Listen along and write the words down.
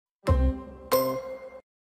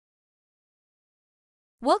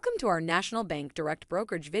Welcome to our National Bank Direct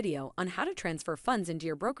Brokerage video on how to transfer funds into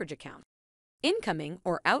your brokerage account. Incoming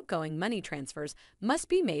or outgoing money transfers must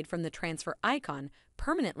be made from the transfer icon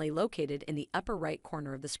permanently located in the upper right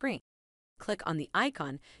corner of the screen. Click on the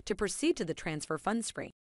icon to proceed to the Transfer Funds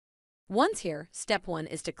screen. Once here, step 1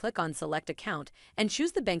 is to click on Select Account and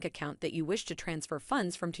choose the bank account that you wish to transfer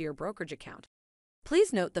funds from to your brokerage account.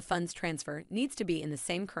 Please note the funds transfer needs to be in the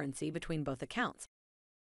same currency between both accounts.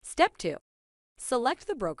 Step 2. Select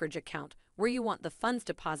the brokerage account where you want the funds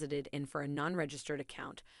deposited in for a non-registered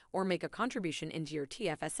account or make a contribution into your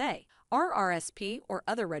TFSA, RRSP, or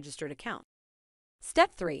other registered account.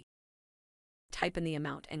 Step 3. Type in the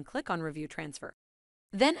amount and click on Review Transfer.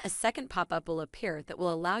 Then a second pop-up will appear that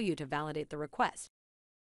will allow you to validate the request.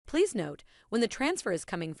 Please note, when the transfer is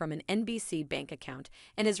coming from an NBC bank account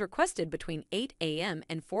and is requested between 8 a.m.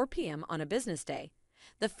 and 4 p.m. on a business day,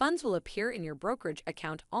 the funds will appear in your brokerage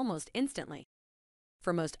account almost instantly.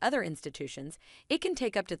 For most other institutions, it can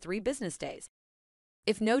take up to 3 business days.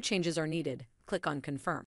 If no changes are needed, click on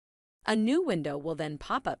Confirm. A new window will then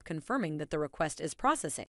pop up confirming that the request is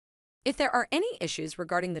processing. If there are any issues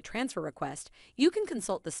regarding the transfer request, you can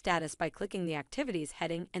consult the status by clicking the Activities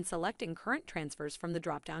heading and selecting Current Transfers from the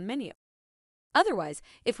drop-down menu. Otherwise,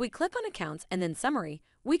 if we click on Accounts and then Summary,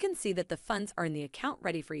 we can see that the funds are in the account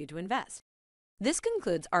ready for you to invest. This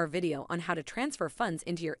concludes our video on how to transfer funds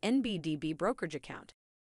into your NBDB brokerage account.